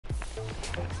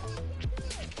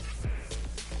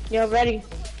You're ready.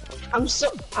 I'm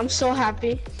so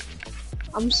happy.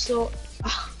 I'm so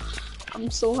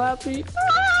happy.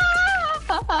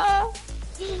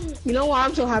 You know why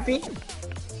I'm so happy?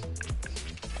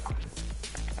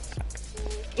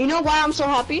 You know why I'm so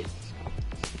happy?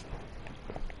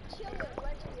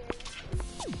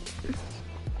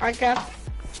 Alright, Cap.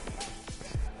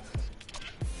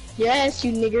 Yes,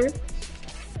 you nigger.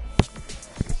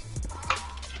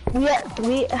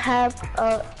 We have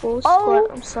a full squad.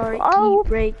 I'm sorry, key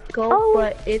break go,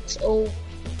 but it's over.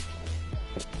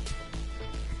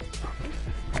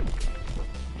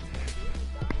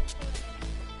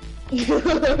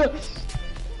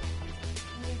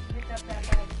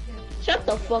 Shut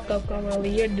the fuck up, Carmelo.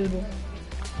 You're doodle.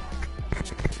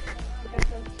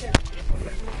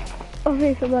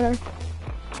 Okay, so better.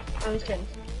 I'm just kidding.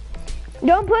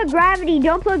 Don't put gravity.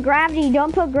 Don't put gravity.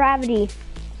 Don't put gravity.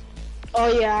 Oh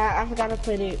yeah, I forgot to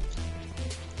put it.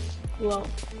 Well,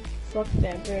 fuck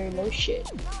that very low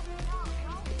shit.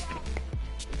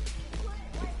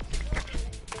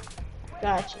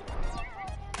 Gotcha.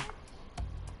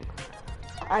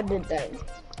 I did that.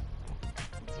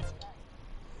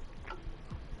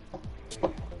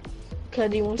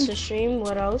 Cuddy wants to stream.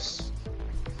 What else?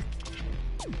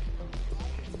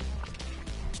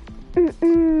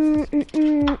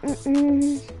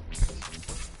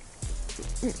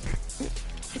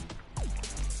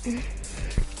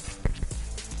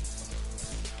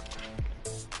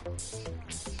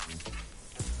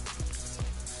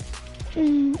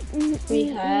 We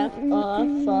have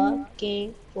a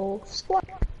fucking full squad.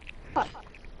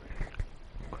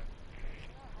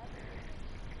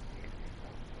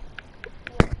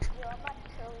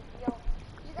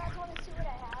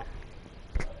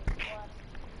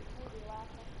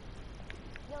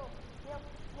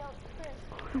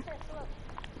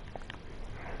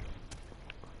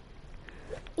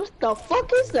 What the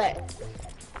fuck is that?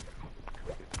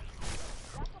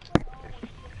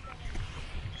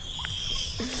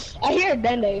 I hear a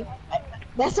Dende.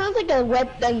 That sounds like a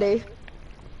wet Dende.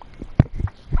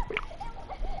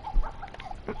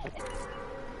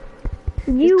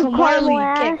 You caramel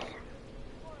ass.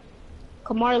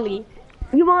 Kamarli.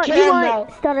 You want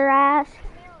stutter ass?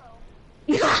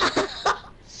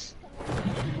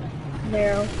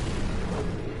 Meryl.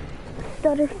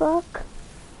 Stutter fuck.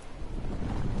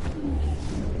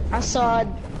 I saw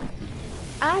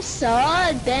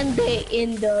Dende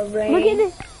in the rain. Look at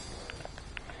this.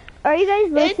 Are you guys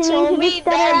listening It told to me this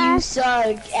stutter that you ass?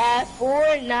 suck at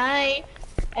Fortnite,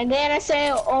 and then I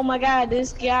said, "Oh my God,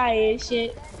 this guy is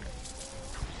shit."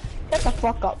 Shut the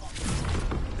fuck up.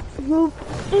 Who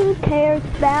cares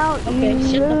about Okay, you?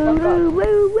 shut the fuck up. Woo,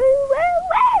 woo, woo,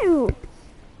 woo.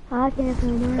 I can't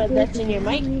find But that's in your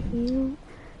mic. you,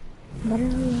 but I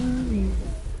love you.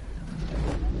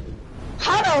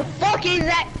 How the fuck is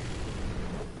that?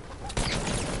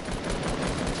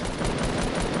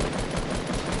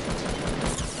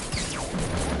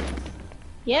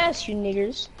 Yes, you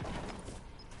niggers.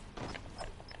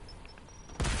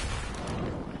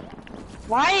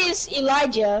 Why is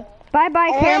Elijah Bye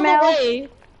bye, all Caramel. the way?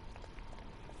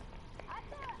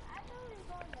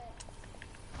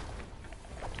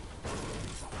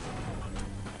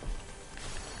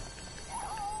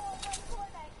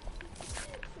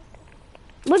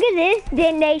 Look at this.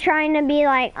 Then they trying to be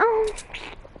like, oh,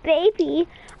 baby,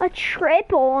 a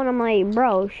triple. And I'm like,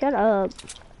 bro, shut up.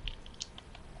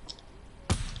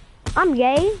 I'm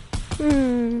gay.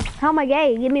 How am I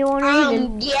gay? Give me one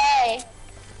reason. Yeah.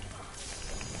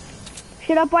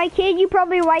 Shut up, white kid. You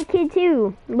probably a white kid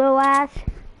too, little ass.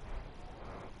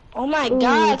 Oh my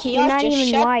God, can you're y'all not just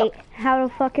even shut white. How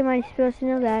the fuck am I supposed to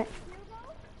know that?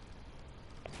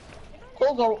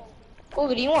 Hugo,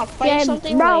 do you want to fight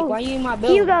something? Bro, Like, why are you in my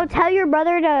building? Hugo, tell your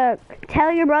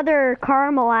brother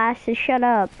caramel ass to shut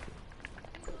up.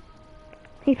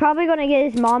 He's probably gonna get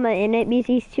his mama in it because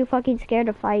he's too fucking scared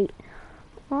to fight.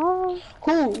 Oh.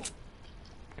 Who?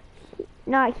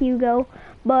 Not Hugo,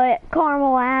 but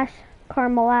caramel ass.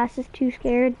 Caramel ass is too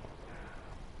scared.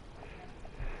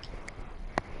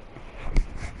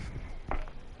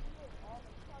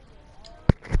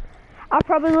 I'll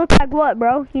probably look like what,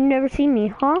 bro? You never seen me,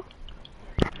 huh?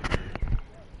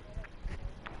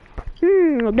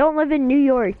 Don't live in New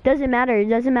York. Doesn't matter. It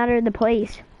doesn't matter the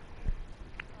place.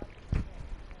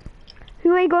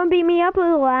 You ain't gonna beat me up,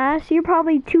 little ass. You're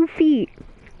probably 2 feet.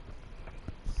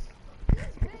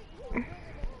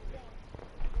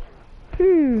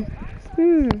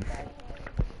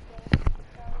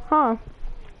 Huh.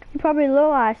 You're probably a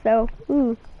little ass, though.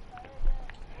 Ooh.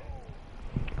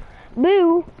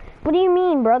 Boo. What do you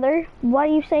mean, brother? Why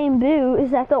are you saying boo?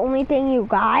 Is that the only thing you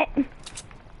got?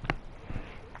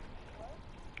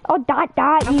 Oh, dot,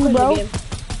 I'm you playing bro. the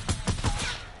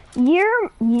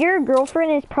game. Your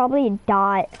girlfriend is probably a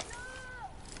dot.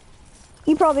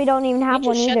 You probably don't even have You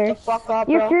one just either. shut the fuck up,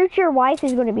 Your bro. future wife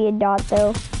is going to be a dot,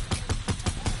 though.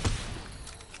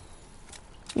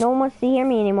 No one wants to hear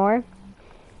me anymore.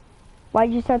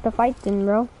 Why'd you start the fight then,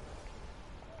 bro?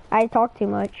 I talk too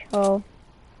much. Oh.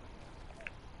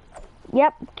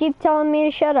 Yep, keep telling me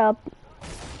to shut up.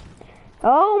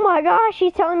 Oh my gosh,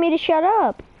 she's telling me to shut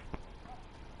up.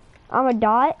 I'm a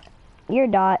dot. You're a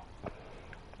dot.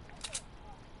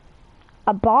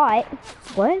 A bot?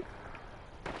 What?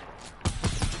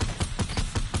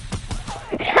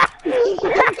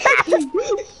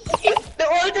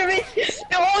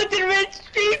 The ultimate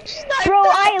stream sniper. Bro,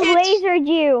 I package. lasered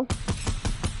you.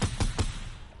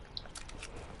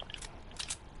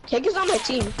 Cake is on my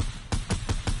team.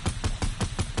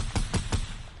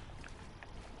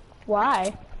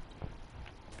 Why?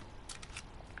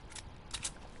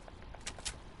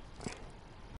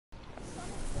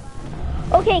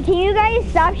 Okay, can you guys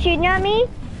stop shooting at me?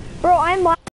 Bro, I'm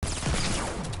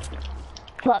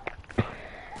Fuck.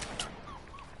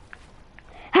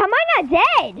 How am I not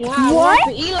dead? Yeah, What?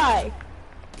 For Eli.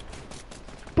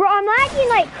 Bro, I'm lagging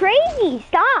like crazy.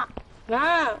 Stop.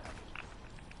 Nah.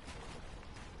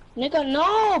 Nigga,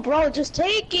 no, bro, just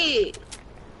take it.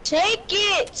 Take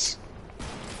it.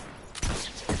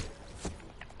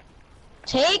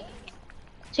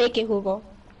 Take it, Hugo.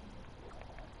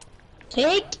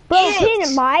 Take Bro, it.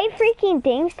 can my freaking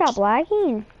thing stop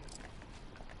lagging?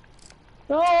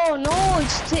 No,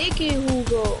 just take it,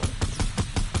 Hugo.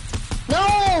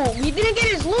 No, we didn't get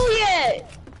his loot yet.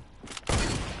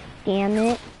 Damn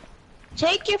it.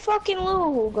 Take your fucking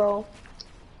loot, Hugo.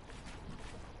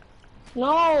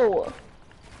 No,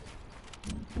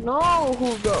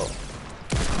 Hugo.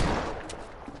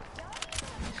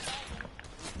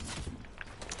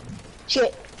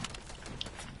 Shit.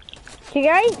 You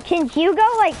guys, can Hugo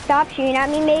like stop shooting at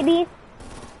me maybe?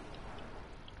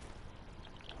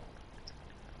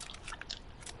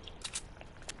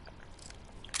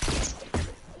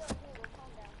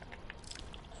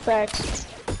 Facts.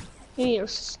 You need to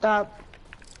stop.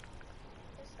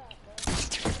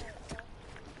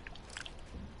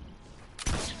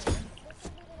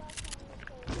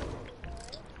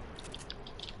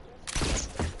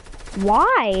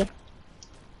 Why?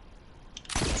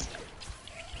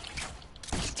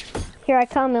 Here I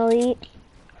come, Elite.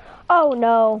 Oh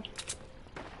no.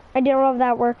 I did all of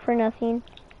that work for nothing.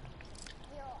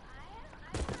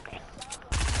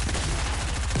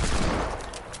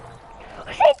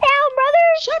 Sit down, brother!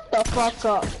 Shut the fuck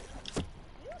up.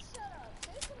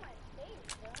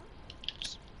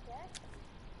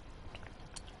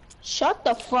 Shut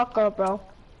the fuck up, bro.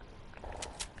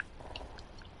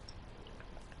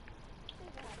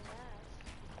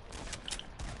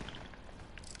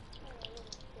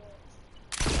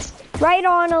 Right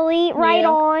on, Elite. Right Yeah.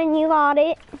 on. You got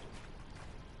it.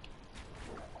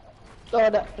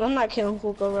 Oh, I'm not killing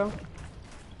Hugo, bro.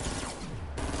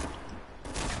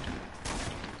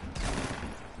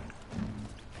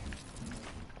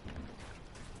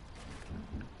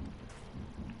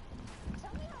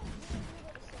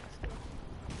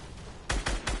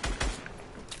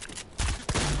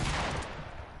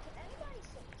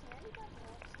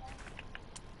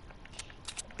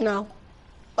 No.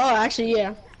 Oh, actually,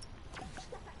 yeah.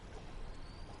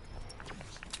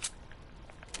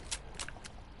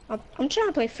 I'm trying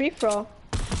to play free for all.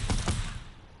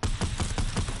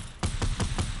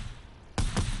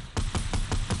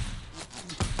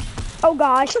 Oh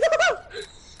gosh.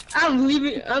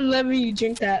 I'm letting you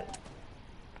drink that.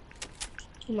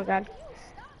 Oh my god.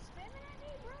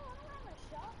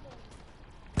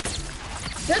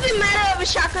 Doesn't matter of a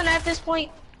shotgun at this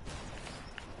point.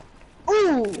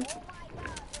 Ooh.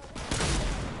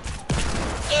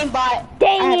 Aimbot.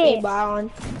 Dang I have it. aimbot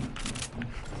on.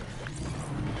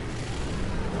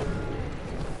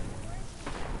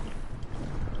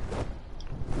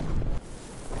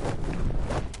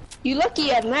 You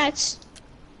lucky at match.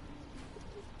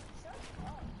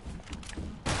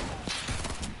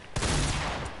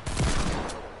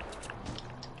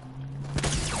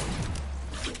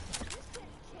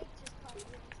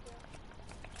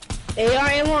 AR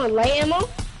ammo and light ammo?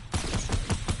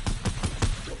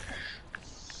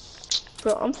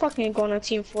 Bro, I'm fucking going to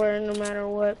team 4 no matter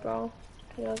what, bro.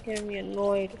 Y'all getting me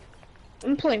annoyed.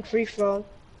 I'm playing free for all.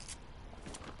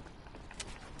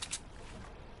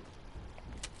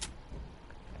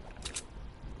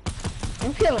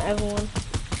 I'm killing everyone.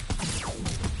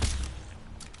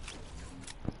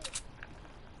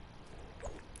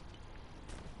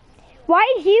 Why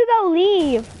did Hugo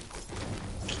leave?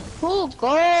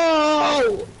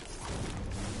 Hugo!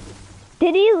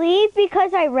 Did he leave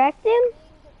because I wrecked him?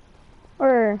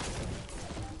 Or...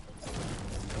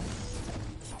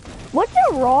 What's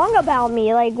so wrong about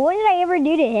me? Like, what did I ever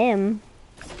do to him?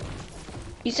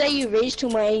 You said you raged too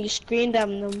much and you screamed at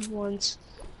them once.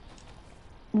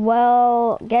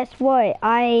 Well, guess what?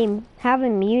 I have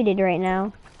him muted right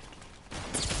now.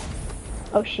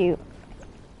 Oh, shoot.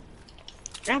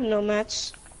 I have no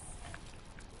mats.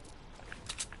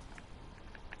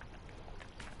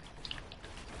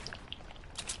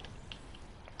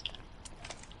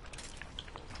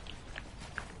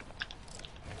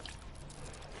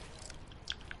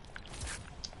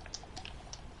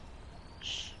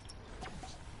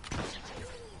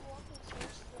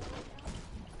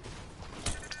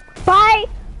 Bye!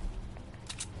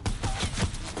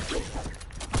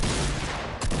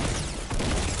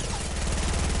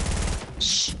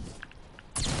 Shh.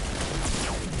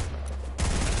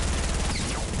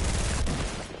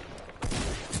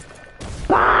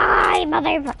 Bye,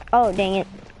 mother. Oh, dang it.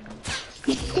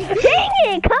 Dang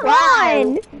it, come Wow.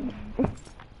 on!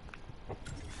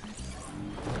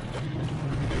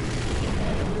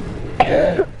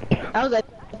 I was at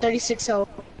 36 health.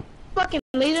 Fucking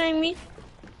lasering me?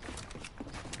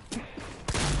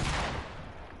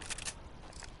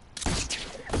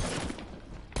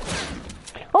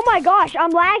 Oh my gosh,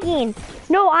 I'm lagging.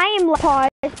 No, I am pause,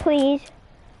 please.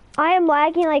 I am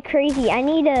lagging like crazy. I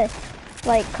need to,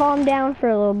 like, calm down for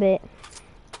a little bit.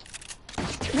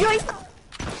 Yoink!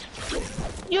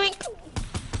 Yoink!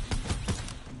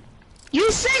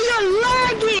 You say you're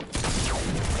lagging!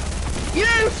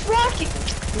 You're fucking...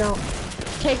 No.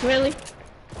 Cake, really?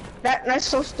 That's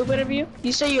so stupid of you.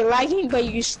 You say you're lagging, but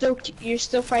you're still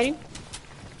fighting?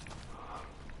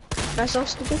 That's so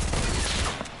stupid.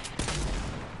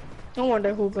 No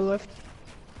wonder Hugo left.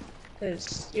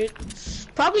 Cause you're...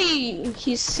 Probably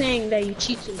he's saying that you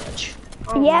cheat too much.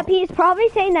 Yep, he's probably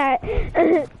saying that.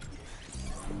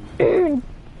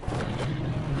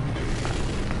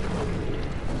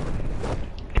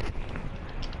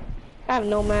 I have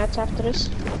no mats after this.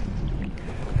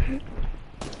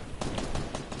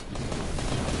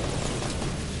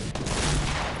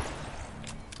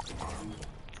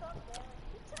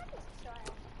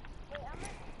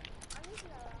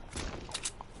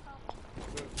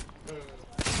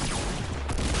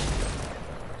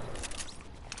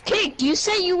 Cake, you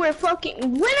say you were fucking...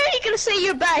 When are you gonna say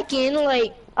you're back in?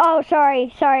 Like... Oh,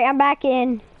 sorry, I'm back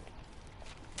in.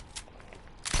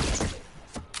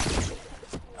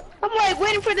 I'm like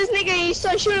waiting for this nigga and he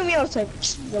starts shooting me. I was like,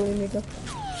 really nigga.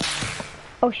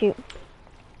 Oh, shoot.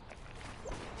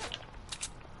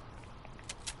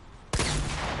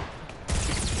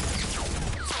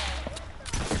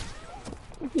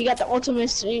 You got the ultimate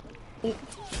stream.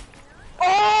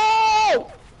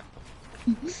 Oh!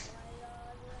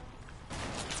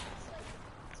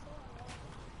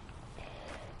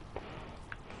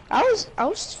 I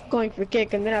was going for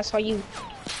kick and then I saw you.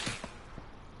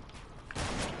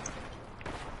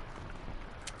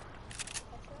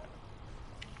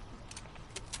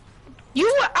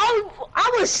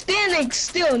 I was standing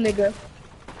still, nigga.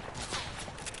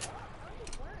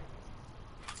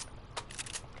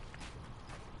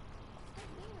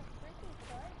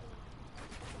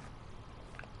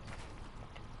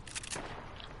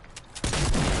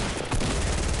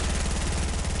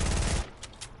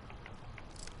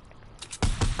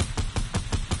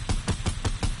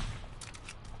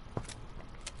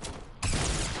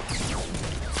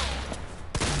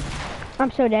 I'm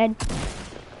so dead.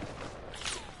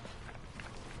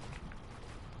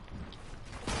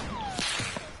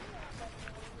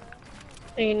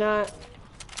 No, you're not.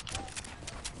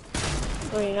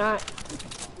 No, you're not.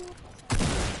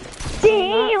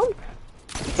 Damn!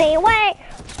 Stay away!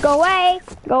 Go away!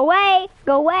 Go away!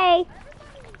 Go away!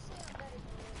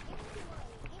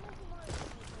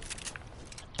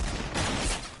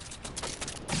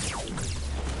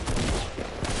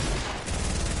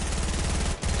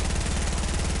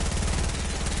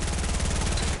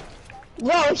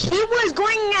 Bro, he was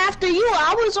going after you.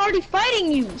 I was already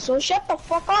fighting you, so shut the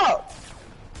fuck up.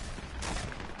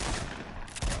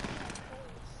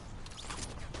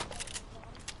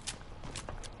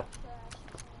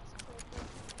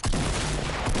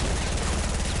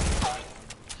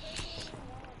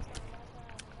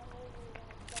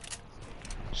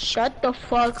 Shut the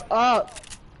fuck up.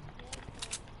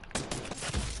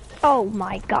 Oh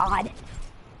my god.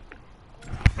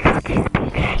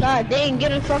 God dang,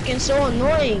 getting fucking so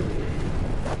annoying.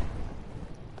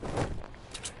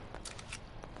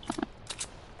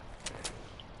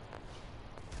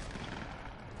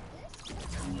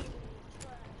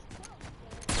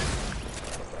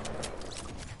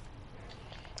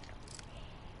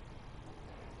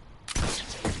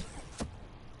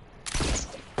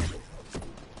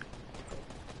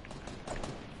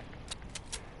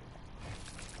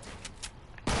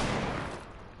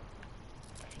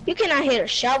 You cannot hit a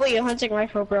shot with your hunting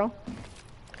rifle, bro.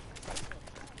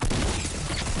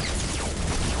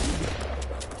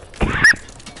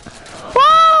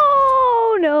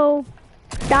 Oh no!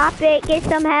 Stop it! Get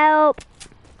some help!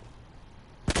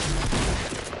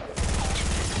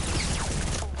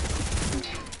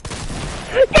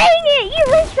 Dang it! You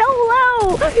were so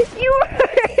low! You were...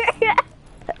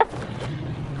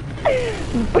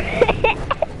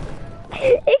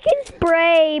 It can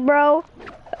spray, bro.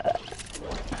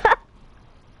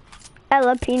 I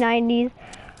love P90s.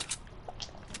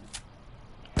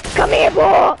 Come here,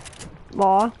 boy!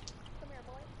 Boy.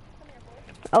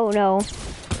 Oh no.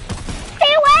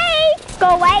 Stay away!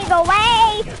 Go away, go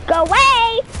away! Go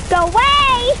away! Go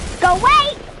away! Go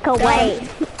away! Go away!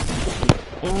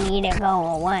 You need to go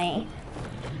away.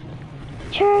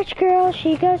 Church girl,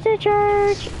 she goes to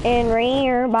church and read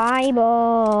her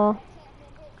Bible.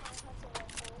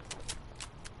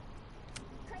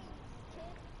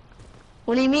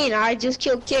 What do you mean? I just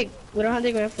killed Kick with a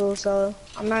hunting rifle, so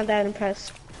I'm not that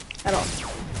impressed at all.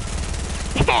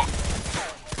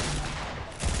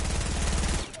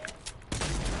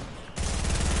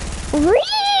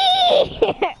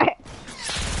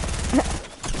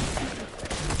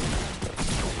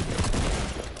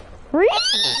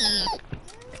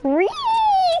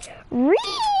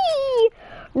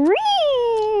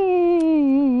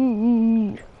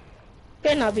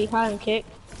 Better not be high and Kick.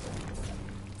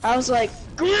 I was like,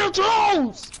 grill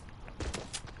toes!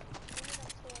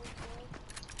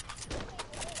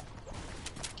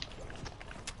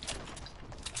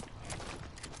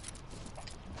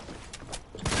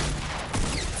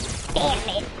 Damn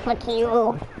it, fuck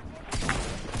you.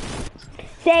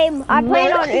 Same, I'm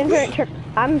playing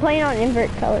on invert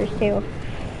colors too.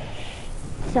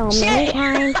 So many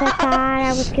times I thought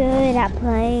I was good at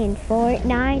playing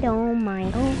Fortnite. Oh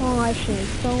my gosh, it's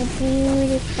so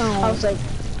beautiful. I was like,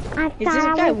 I is this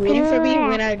guy waiting for me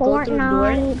when I go through the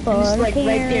door? And he's like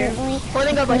right there,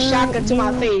 holding up a shotgun to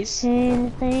my face.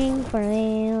 Thing for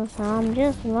this, I'm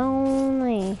just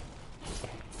lonely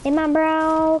in my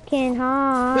broken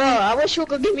heart. Bro, I wish you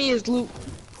could give me his loot.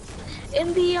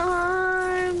 In the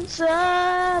arms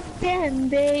of 10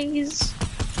 days.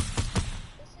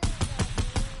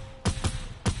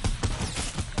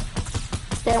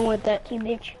 Down with that, you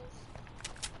bitch.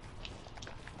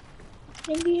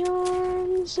 In the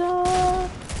arms of...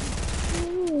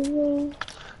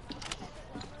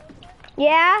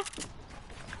 Yeah?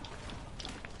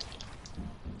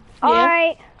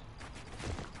 Alright.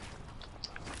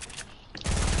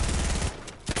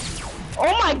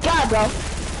 Oh my god, bro.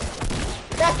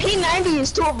 That P90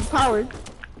 is too overpowered.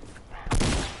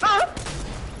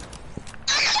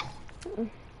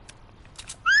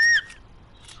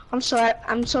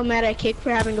 I'm so mad at Kick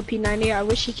for having a P90. I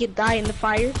wish he could die in the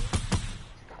fire.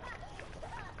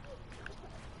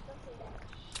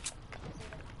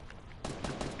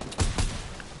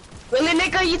 Really,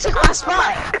 nigga, you took my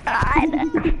spot. Oh my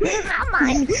god. Come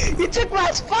on. You took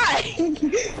my spot.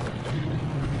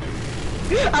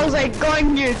 I was like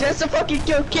going here just to fucking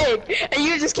kill Kid, and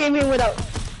you just came in without.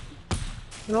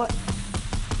 You know what?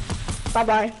 Bye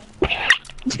bye.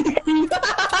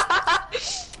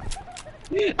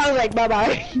 I was like bye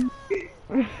bye.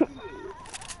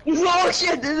 Oh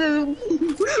shit! This is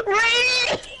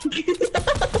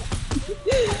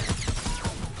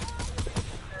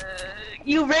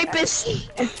You rapist!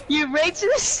 You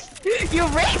racist! You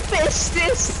rapist!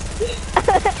 This.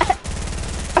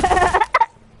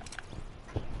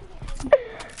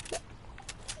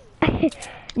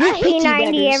 You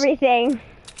P90 everything.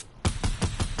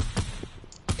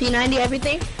 P90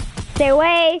 everything? Stay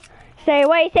away! Stay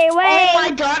away! Stay away! Oh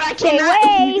my god! I Stay cannot.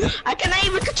 away! I cannot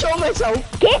even control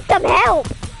myself. Get some help!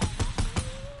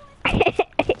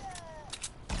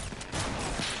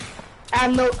 I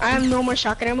have no more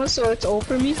shotgun ammo, so it's over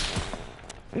for me.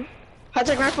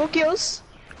 Hunting rifle kills.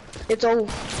 It's over.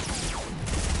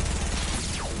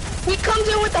 He comes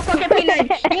in with the fucking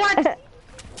P90. You want?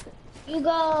 You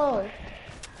go.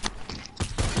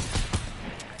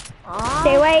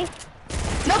 Stay away!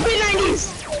 No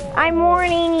P90s. I'm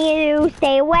warning you.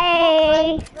 Stay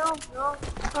away! No.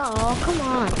 Oh, come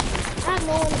on. I have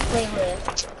no one to play with.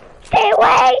 Stay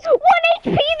away! 1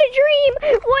 HP the dream!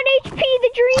 1 HP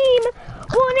the dream!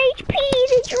 1 HP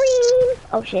the dream!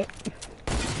 Oh shit.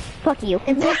 Fuck you.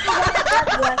 Oh my god,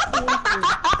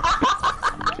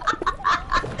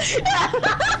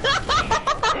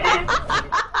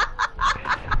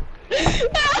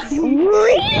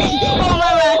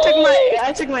 I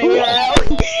took my ear out.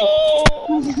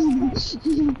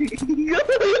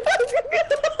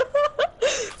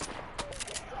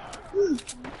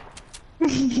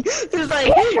 It's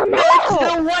like, Piss him that's out.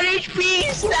 the 1 HP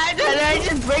stat, and I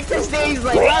just break the stage,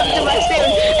 like, run to my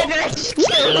stage, and then I just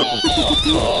kill him.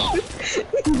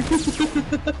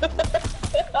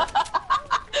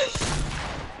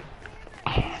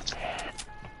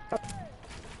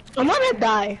 I'm gonna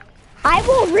die. I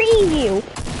will read you.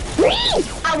 Read.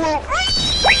 I will.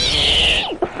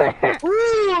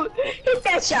 Ooh, hit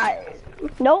that shot.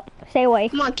 Nope. Stay away.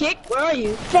 Come on, Kick. Where are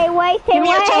you? Stay away. Stay Give me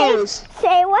your away. toes.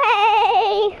 Stay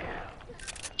away.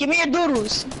 Give me your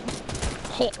doodles.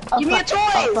 Shit. Give me your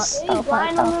toys. Oh, fuck.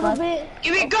 Grind a little bit.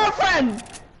 Give me your girlfriend.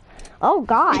 Oh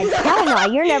God. Hell no.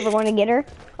 You're never gonna get her.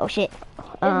 Oh shit.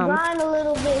 Grind a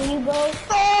little bit, Hugo.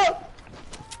 Oh!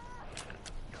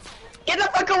 Get the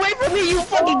fuck away from me, you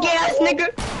fucking gay ass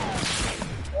nigga.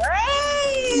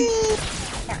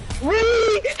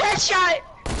 Wee! Headshot.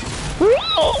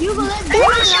 Hugo, let's Bring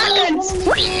grind. the shotguns.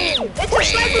 It's a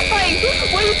sniper fight.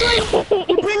 What are you doing?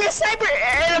 You bring a sniper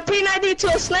and a P90 to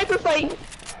a sniper fight.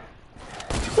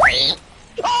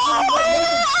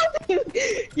 Oh! You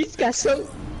just got so.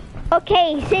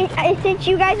 Okay, since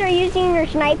you guys are using your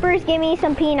snipers, give me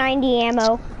some P90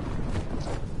 ammo.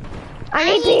 I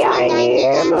need P90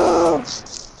 ammo.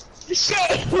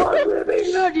 Shit.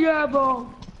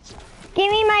 Give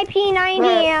me my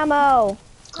P90 ammo.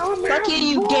 Fuck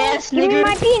you gas Give me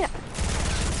my nigga.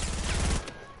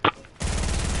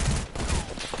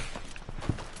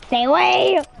 Stay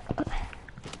away. You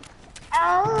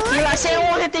like say I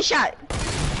won't hit the shot.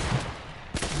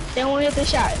 Say I won't hit the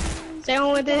shot. Say I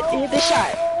won't hit the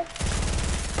shot.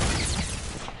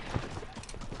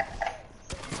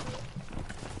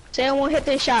 Say I won't hit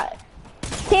this shot.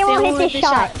 Say I won't hit this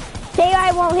shot. Say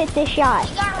I won't hit this shot.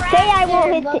 Say I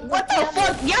won't hit this. What the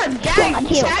fuck? Y'all gang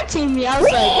Kill. tag team me. I was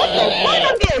like, what the fuck?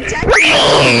 I'm getting tag team.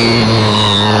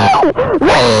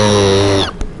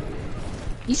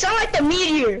 You sound like the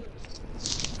meteor.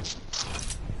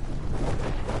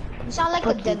 You sound like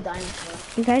a dead dinosaur.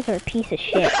 You guys are a piece of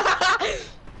shit.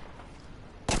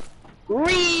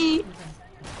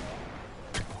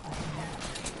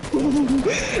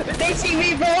 They see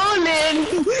me rolling.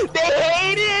 They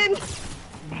hating.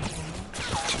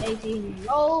 They see you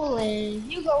rolling.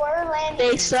 Hugo, where landing?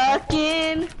 They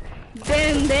sucking.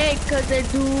 Then they, cause they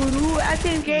doo-doo at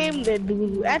this game. They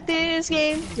doo-doo at this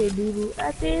game. They doo-doo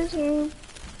at this game.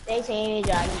 They say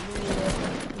they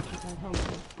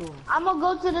I'm gonna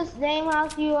go to the same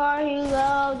house you are,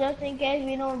 Hugo, just in case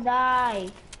we don't die.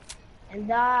 And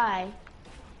die.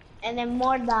 And then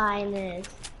more die in this.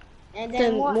 And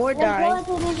then more die. Let's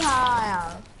go to this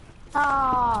house.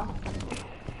 Oh.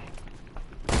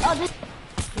 Oh, this.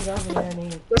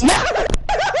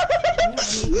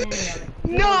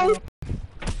 No.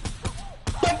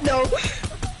 Fuck no.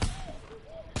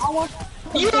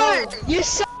 You're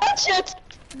such a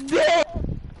bitch.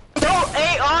 No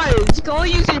ARs. Go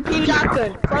use your P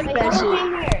shotgun. Fuck that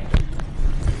shit.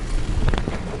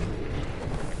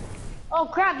 Oh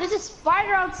crap, there's a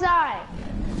spider outside.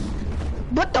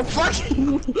 What the fuck?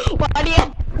 Why do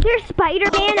you? There's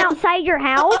Spider-Man outside your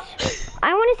house?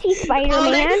 I want to see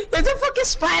Spider-Man. There's a fucking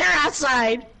spider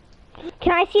outside.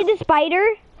 Can I see the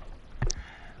spider?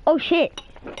 Oh shit.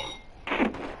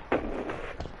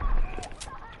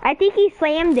 I think he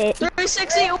slammed it.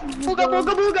 360. Booga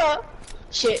booga booga.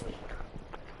 Shit.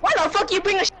 Why the fuck you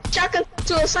bring a shotgun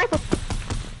to a sniper?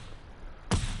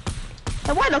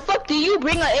 And why the fuck do you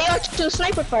bring an AR to a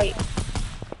sniper fight?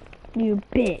 You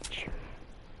bitch.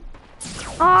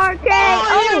 RJ!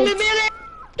 Oh, hit him in midair!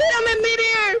 Hit him in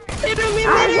midair! Hit him in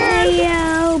midair!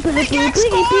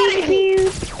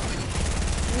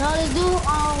 No,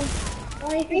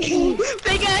 they do,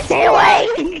 Big axe! Stay away!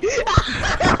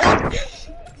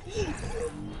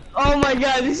 Oh my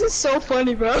god, this is so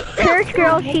funny, bro. Church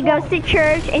girl, she goes to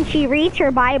church and she reads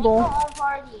her Bible.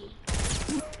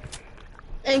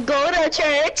 And go to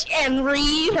church and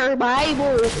read her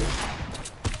Bible.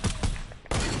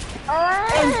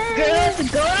 And girls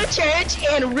go to church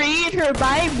and read her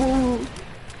Bible.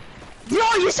 Yo,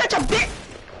 you're such a bitch!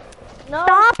 No,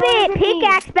 Stop it!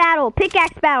 Pickaxe battle!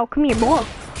 Pickaxe battle! Come here, boy.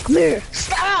 Come here.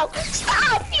 Stop!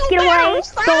 Stop! You Get away!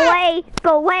 stop. Go away!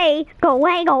 Go away! Go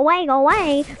away! Go away! Go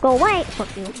away! Go away!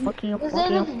 Fuck you! Fuck you! This Fuck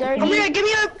you! looks dirty. Come here, give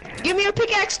me a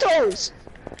pickaxe toes.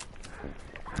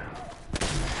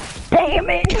 Damn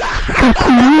it!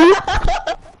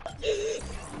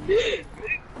 This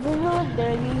looks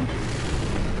dirty.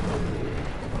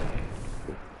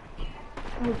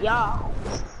 Ooh, yeah.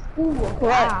 Ooh,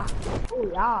 yeah. Ooh,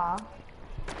 yeah.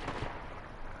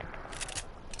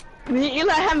 You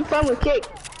like having fun with cake.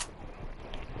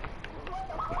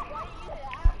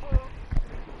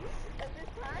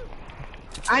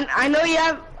 I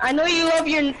know you love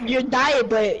your diet,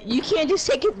 but you can't just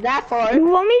take it that far. You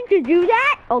want me to do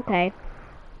that? Okay.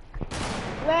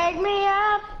 Wake me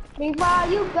up before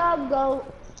you go.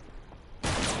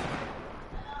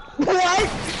 What?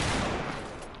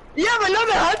 You have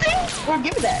another hunting? Well,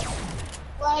 give me that.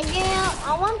 Like, yeah,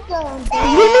 I want them.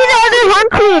 Give me the other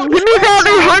hunting! Give me the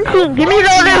other hunting! Give me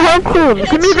the other hunting!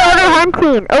 Give me the other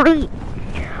hunting!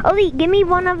 Elite, give me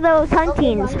one of those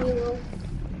huntings.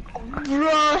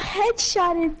 Bro,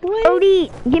 headshotted, boy.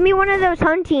 Elite, give me one of those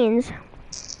huntings.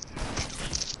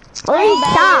 Elite, Oh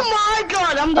stop! my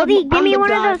god, Elite, give me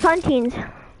one of those huntings.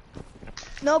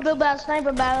 No Bill Battle,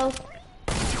 Sniper Battle.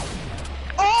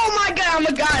 Oh my god, I'm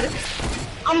a god.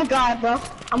 I'm a god, bro.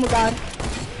 I'm a god.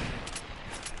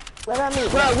 What about me?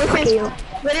 Bro,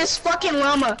 with his fucking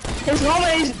llama. His llama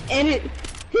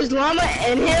his llama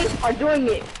and him are doing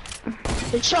it.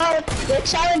 They're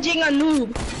challenging a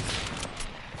noob.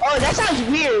 Oh, that sounds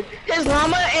weird. His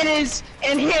llama and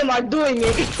him are doing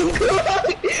it.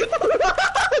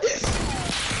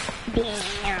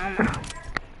 Damn. That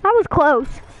was close.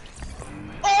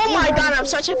 Oh my god, I'm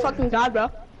such a fucking god, bro.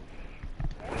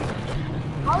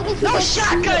 No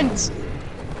shotguns!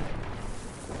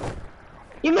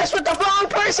 You messed with the wrong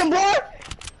person, boy!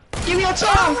 Give me a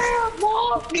tongue!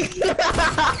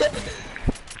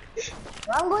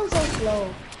 I'm going so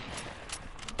slow.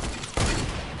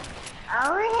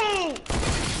 Alright.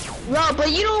 Bro,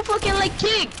 but you don't fucking like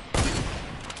kick!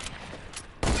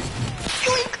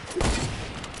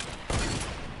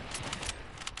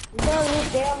 No, you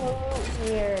damn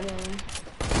here, man.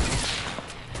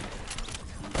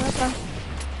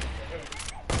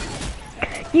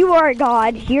 You are a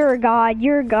god. You're a god.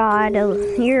 You're a god.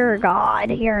 You're a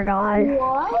god. You're a god.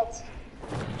 What?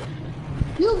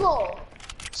 You go.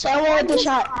 So I wanted the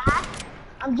shot.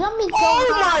 I'm jumping so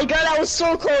Oh high. my god, that was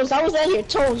so close. I was at your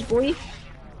toes, boy.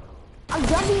 I'm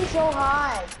jumping so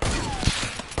high.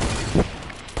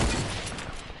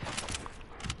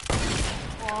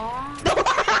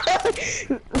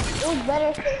 It was better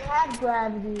if they had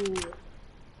gravity.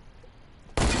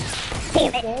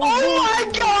 Damn it. Oh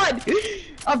my god!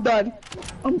 I'm done.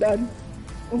 I'm done.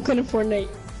 I'm gonna Fortnite.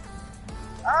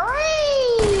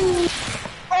 Alright!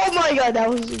 Oh my god, that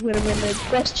would have been the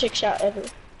best chick shot ever.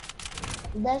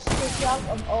 Best shot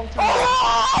of all time.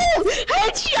 Oh!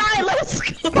 Headshot! Let's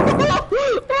go!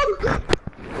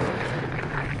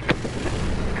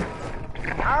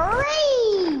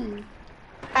 Alright!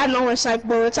 I have no more sniper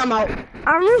bullets. I'm out.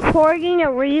 I'm recording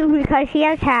a reel because she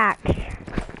has hacks.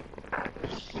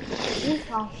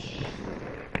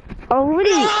 Already.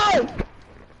 No!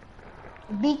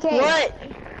 BK. What?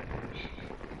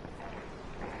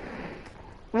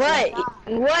 What?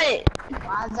 What?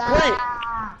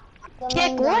 What?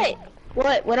 Kick what?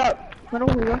 What? What up? What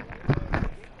up, bro?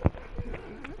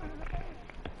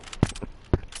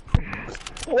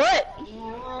 What?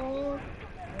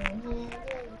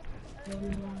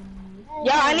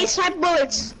 Yo, I need sniper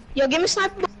bullets. Yo, give me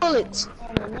sniper bullets.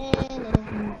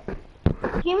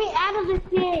 Get me out of this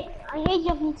thing. I hate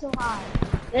jumping so high.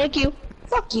 Thank you.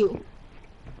 Fuck you.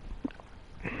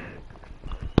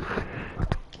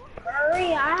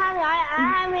 Hurry, I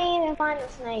haven't even found a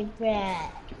sniper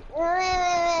yet.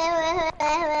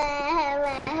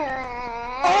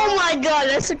 Oh my god,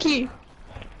 that's the key.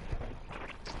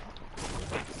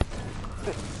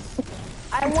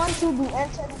 I want to be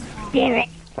entered. Damn it.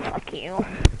 Fuck you.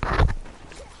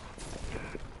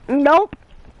 Nope.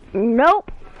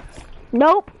 Nope.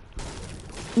 Nope.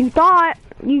 You thought.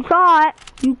 You thought.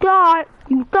 You thought.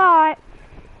 You thought.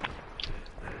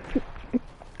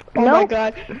 Oh Nope. my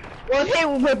god. Well, hey,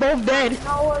 we're both dead. I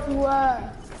know what you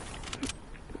are.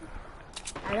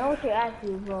 I know what you're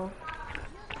asking, bro.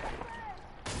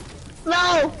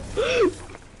 No!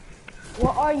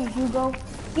 What are you, Hugo?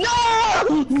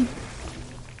 No!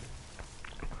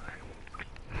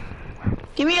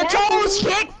 Give me your toes,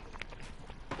 kick!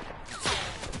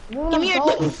 Give me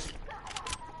your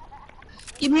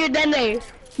Give me your dene.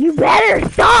 You better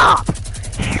stop!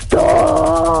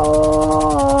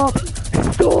 Stop!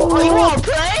 Stop! Oh, you wanna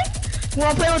play? You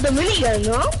wanna play with the minigun,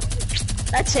 no?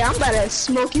 That's it, I'm about to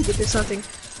smoke you with this something.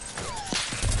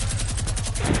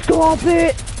 Stop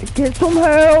it! Get some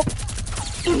help!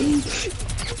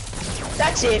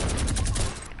 That's it.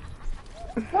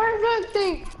 What is that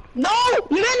thing? No!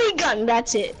 Minigun!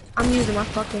 That's it. I'm using my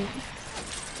fucking...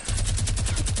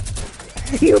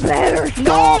 You better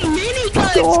No! stop!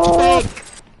 Miniguns, Stop. kick!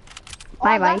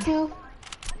 Bye bye.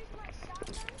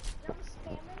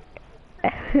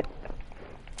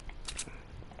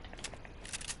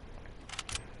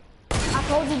 I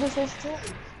told you this is too.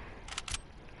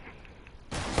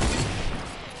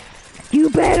 You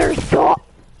better stop.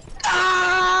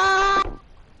 Ah!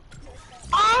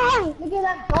 Ah! Look at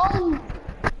that toes.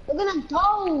 Look at them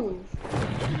toes.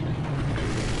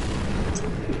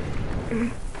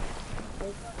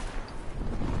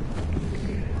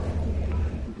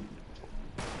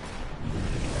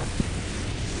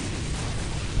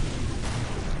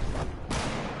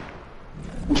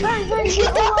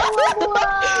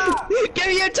 Give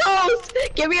me your toes!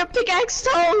 Give me your pickaxe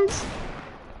toes!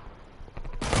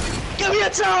 Give me your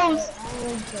toes!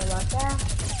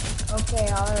 Okay,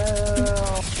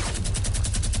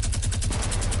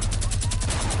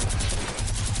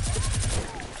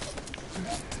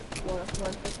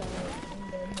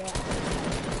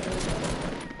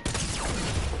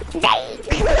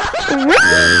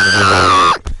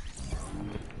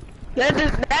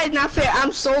 That is not fair.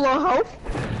 I'm solo health.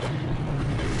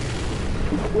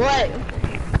 What?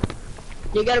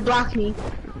 You gotta block me.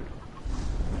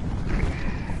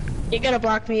 You gotta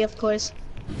block me, of course.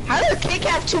 How does Kick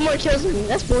have 2 more kills than me?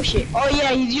 That's bullshit. Oh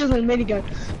yeah, he's using a minigun.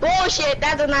 Bullshit,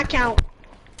 that does not count.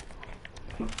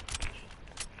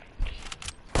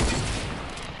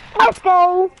 Let's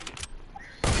go.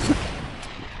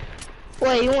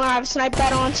 Wait, you wanna have a snipe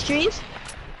battle on streets?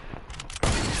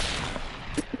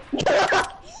 Wait,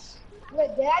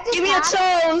 did I just Give me your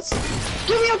toes!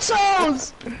 Give me your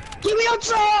toes! Give me your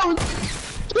toes!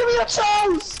 Give me your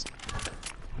toes!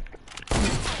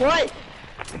 What?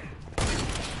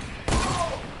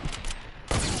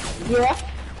 Yeah?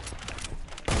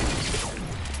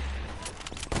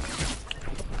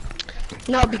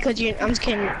 No, because I'm just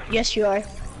kidding. Yes, you are.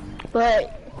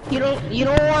 But you don't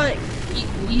want.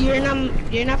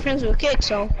 You're not friends with Kick,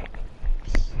 so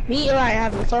me or I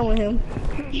having fun with him.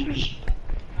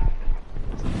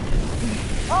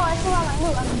 Oh, I still have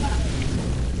my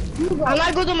loot. I'm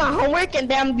gonna go do my homework and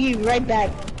then be right back.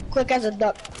 Quick as a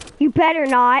duck. You better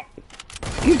not.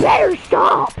 You better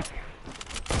stop.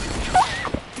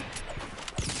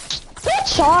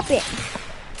 Stop it.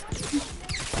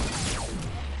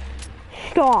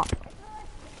 Stop.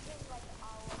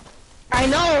 I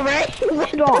know, right?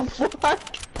 What the fuck?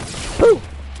 Pooh.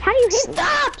 How do you hit me?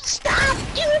 Stop! Stop!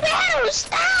 You better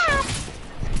stop!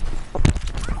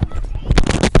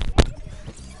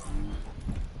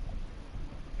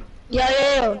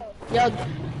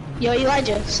 Yo,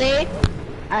 Elijah, say it.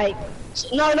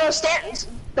 No, stand.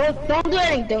 Don't do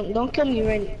anything. Don't kill me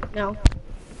right now.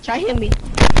 Try hit me.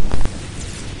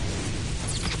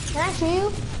 Can I shoot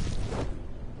you?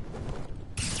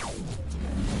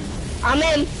 I'm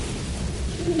in.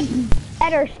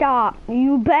 Better stop.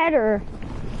 You better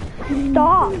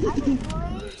stop.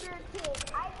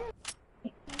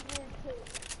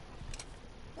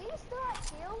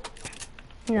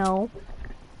 No.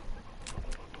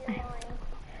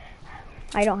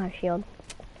 I don't have shield.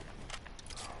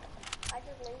 I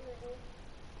just lasered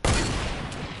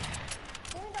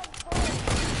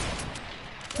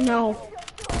you. No.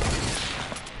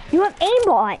 You have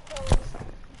aimbot.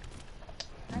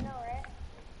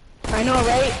 I know,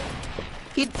 right?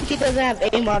 He doesn't have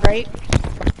aimbot, right?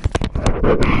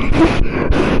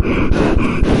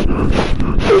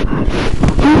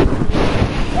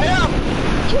 Right up!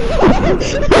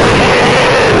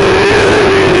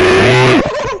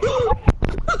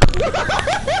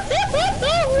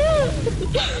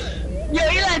 Yo,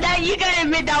 Eli, you gotta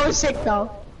admit that was sick though.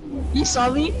 You saw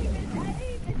me?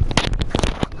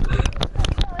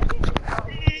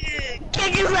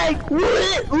 Kick is like,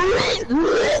 what? Come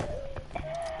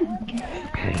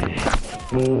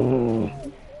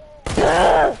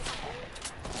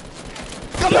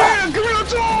here,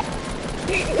 Tom!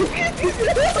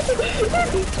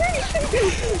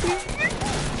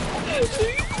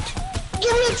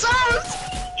 Give me a toast!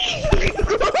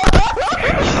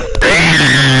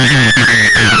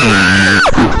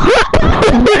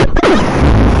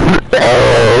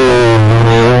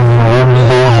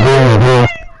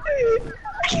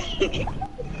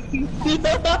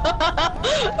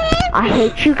 I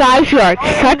hate you guys, you are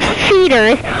such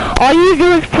cheaters. All you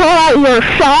do is pull out your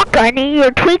shotgun and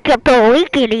you tweak up the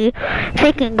leakity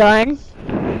freaking gun.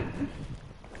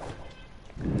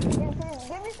 Give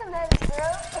me some medicine, bro.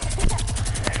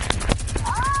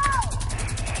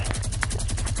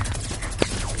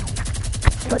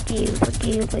 Fuck you.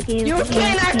 You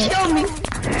cannot kill me!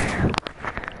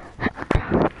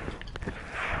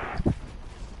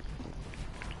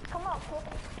 Come on, kid.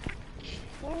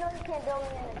 You know you can't build me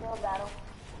in a build battle.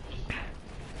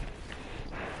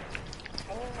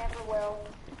 And you never will.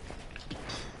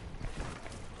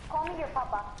 Call me your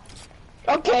papa.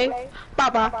 Okay,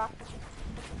 Papa.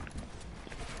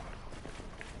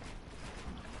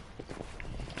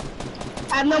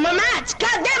 I have no more mats.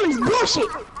 God damn it, it's bullshit.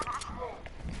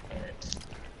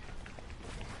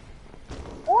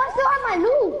 Oh, I still have my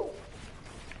loot.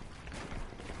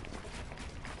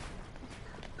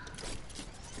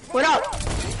 What up?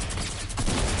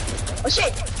 Oh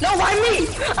shit! No, why me?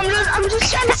 I'm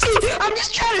just trying to see. I'm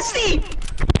just trying to see.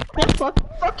 Man,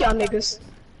 fuck y'all niggas.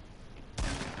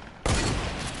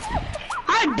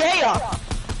 How dare y'all?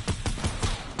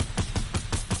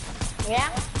 Yeah?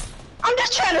 I'm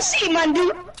just trying to see, man,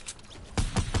 dude.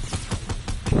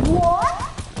 What?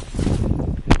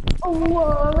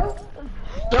 What?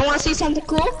 Y'all wanna see something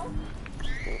cool?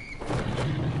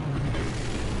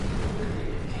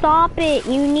 Stop it.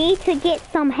 You need to get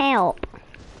some help.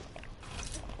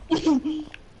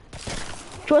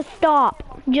 Just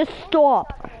stop. Just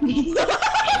stop.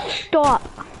 Stop.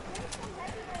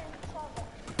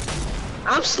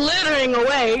 I'm slithering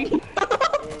away.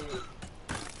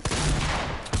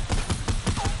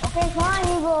 Okay, fine,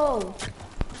 Hugo.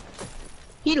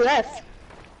 He left.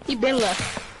 He been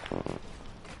left.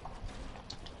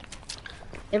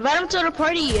 Invite him to the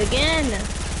party again.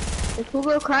 If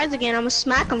Hugo cries again, I'm gonna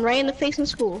smack him right in the face in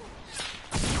school.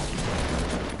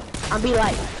 I'll be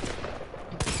like,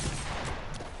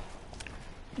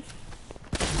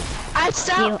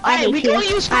 alright, we can only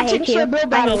use tactics for build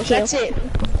battles, that's it.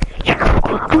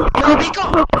 No, we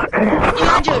can,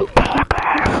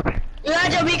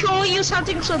 Elijah, we can only use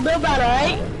tactics for build battle,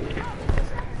 alright?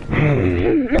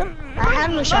 I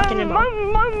have no shotgun ammo.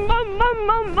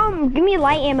 Give me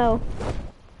light ammo.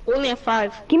 Only have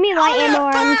 5. Give me light ammo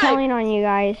or I'm telling on you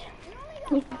guys.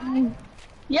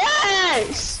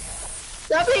 Yes!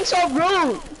 Stop being so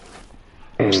rude!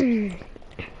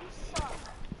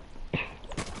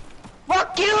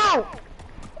 Fuck you!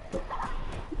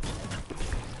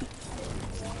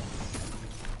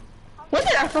 When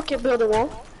did I fucking build a wall?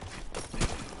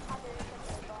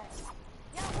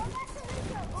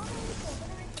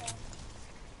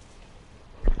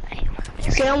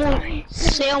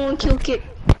 Say I won't kill kick.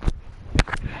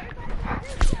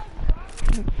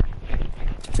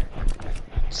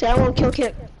 Say I won't kill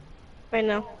kick. Right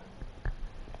now.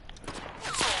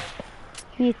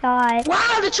 You thought.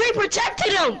 Wow, the tree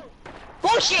protected him!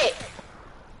 Bullshit!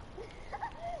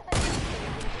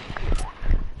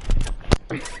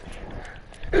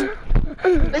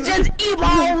 It's just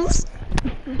E-balls!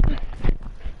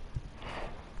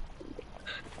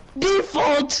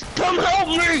 Default! Come help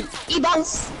me!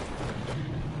 E-balls!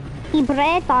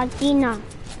 Ibreta Tina.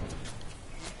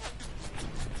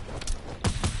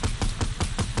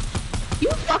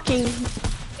 You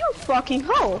fucking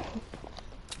hoe!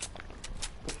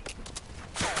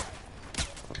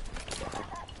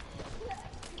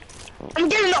 I'm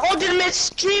getting the ultimate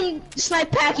stream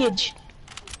snipe package.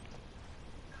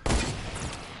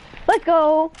 Let's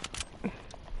go.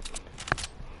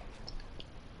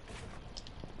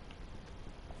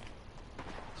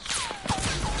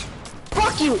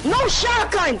 Fuck you! No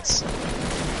shotguns!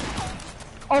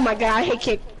 Oh my god, I hate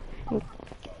kick.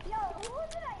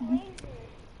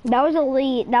 That was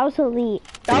elite. That was elite.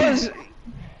 That was...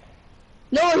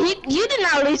 No, you did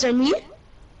not laser me.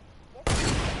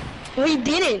 No, he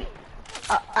didn't.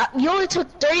 You only took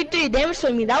 33 damage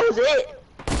from me, that was it.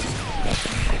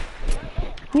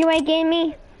 You ain't getting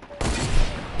me?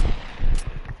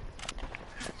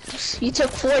 You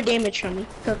took 4 damage from me.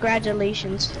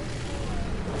 Congratulations.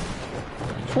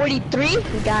 43?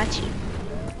 Got you.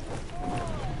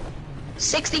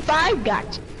 65?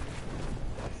 Got you.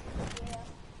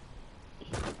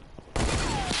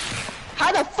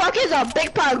 How the fuck is a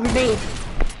big power grenade?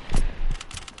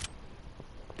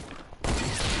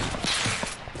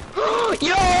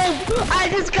 Yo, I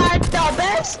just got the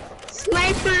best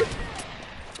sniper.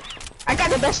 I got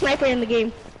the best sniper in the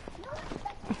game.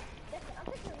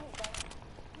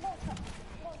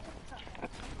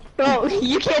 Bro,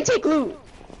 you can't take loot.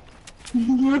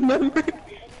 You remember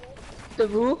the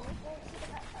rule?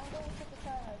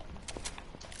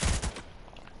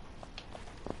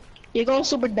 You're going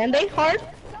super dende hard?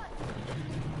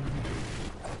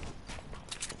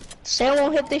 Say I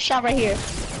won't hit this shot right here.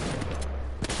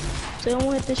 Say I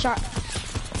won't hit this shot.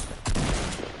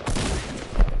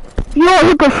 You won't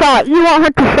hit the shot. You won't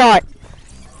hit the shot.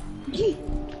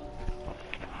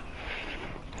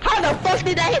 How the fuck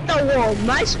did I hit the wall?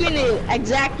 My screen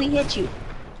exactly hit you.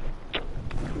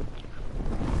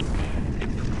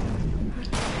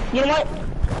 You know what?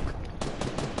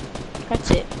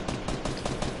 That's it.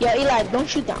 Yo, Eli, don't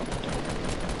shoot down.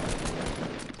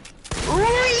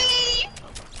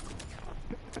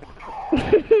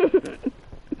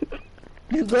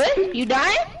 You good? You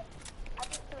dying?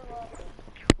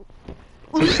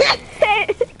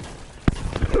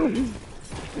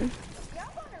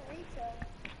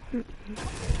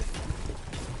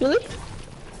 Really?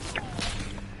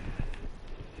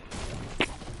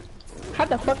 How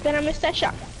the fuck did I miss that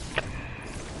shot?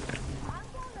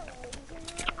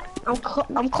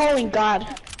 I'm calling God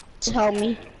to help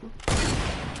me.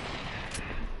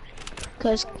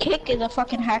 Cause Kick is a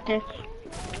fucking hacker.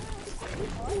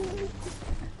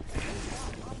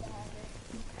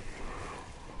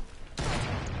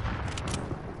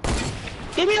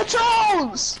 Give me your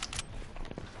tools!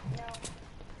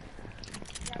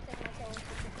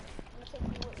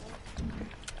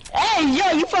 Hey,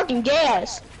 yo, you fucking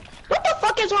gas. What the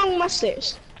fuck is wrong with my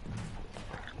stairs?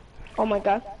 Oh my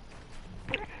god.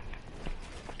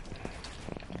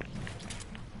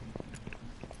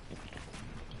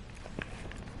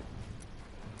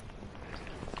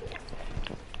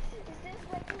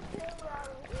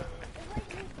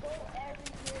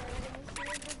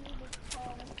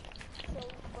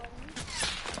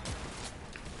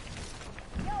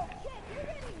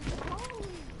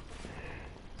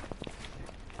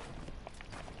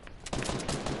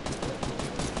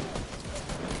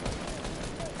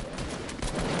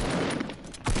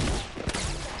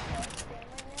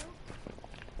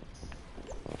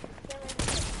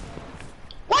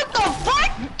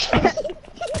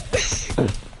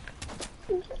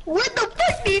 What the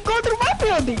fuck did you go through my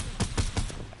building?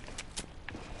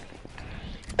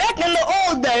 Back in the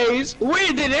old days,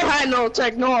 we didn't have no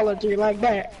technology like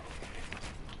that.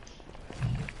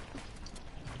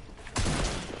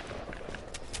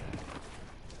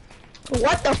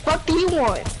 What the fuck do you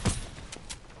want?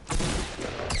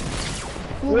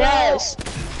 Yes.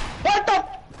 What the?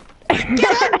 Can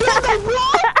I build a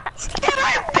wall? Can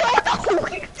I build a wall?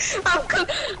 I'm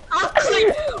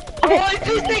clear. Oh,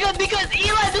 this nigga, because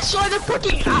Eli destroyed the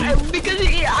fucking, because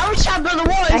I was trying to build a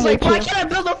wall. It's like, why can't I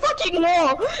build a fucking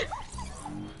wall?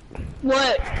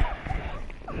 What?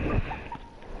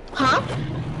 Huh?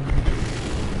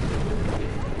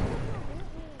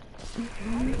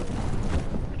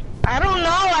 I don't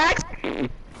know,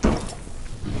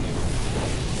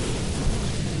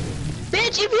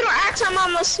 Bitch, if you don't ask, I'm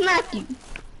gonna smack you.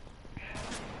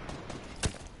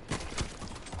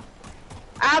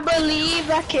 I believe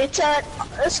I can touch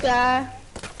the sky.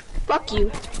 Fuck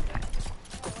you.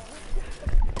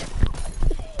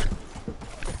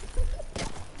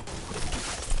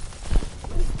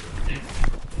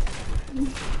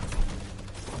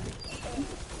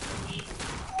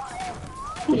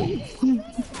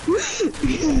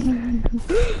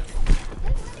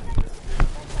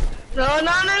 No,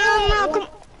 come.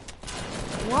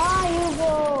 Why you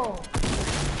go?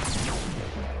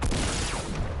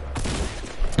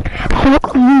 How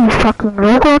come you fucking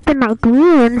rolled up in my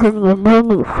DMs and you made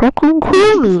me fucking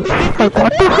call me? Like,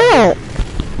 what the hell?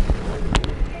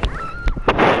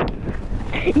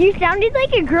 You sounded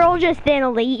like a girl just then,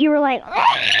 Elite. You were like...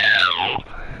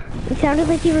 It sounded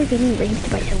like you were getting raped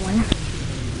by someone.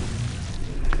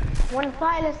 Wanna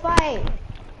fight? Let's fight.